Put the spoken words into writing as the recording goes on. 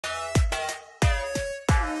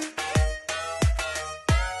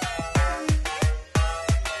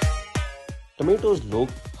Tomatoes लोग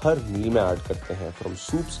हर मील में add करते हैं, from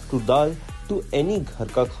soups to dal to any घर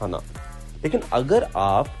का खाना। लेकिन अगर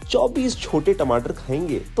आप 24 छोटे टमाटर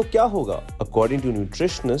खाएंगे तो क्या होगा? According to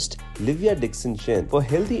nutritionist Livia Dixon chain, for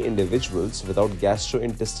healthy individuals without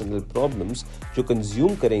gastrointestinal problems जो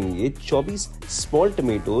कंज्यूम करेंगे 24 स्मॉल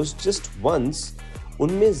टमेटोज जस्ट वंस,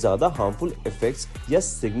 उनमें ज्यादा हार्मफुल इफेक्ट्स या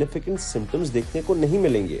सिग्निफिकेंट सिम्टम्स देखने को नहीं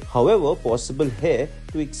मिलेंगे। हाउएवर, पॉसिबल है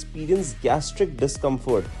टू एक्सपीरियंस गैस्ट्रिक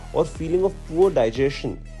डिस्कम्फर्ट और feeling of poor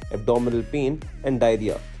digestion, abdominal pain and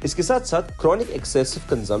diarrhea. इसके साथ साथ chronic excessive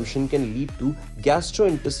consumption can lead to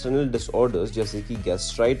gastrointestinal disorders जैसे कि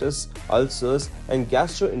gastritis, ulcers and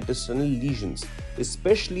gastrointestinal lesions,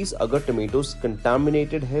 especially अगर tomatoes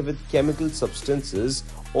contaminated है with chemical substances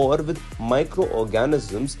or with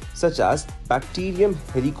microorganisms such as Bacterium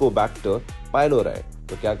Helicobacter pylori।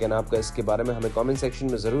 तो क्या कहना आपका इसके बारे में हमें कमेंट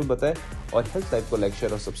सेक्शन में जरूर बताएं और हेल्थ लाइफ को लाइक,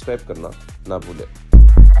 शेयर और सब्सक्राइब करना ना भूलें।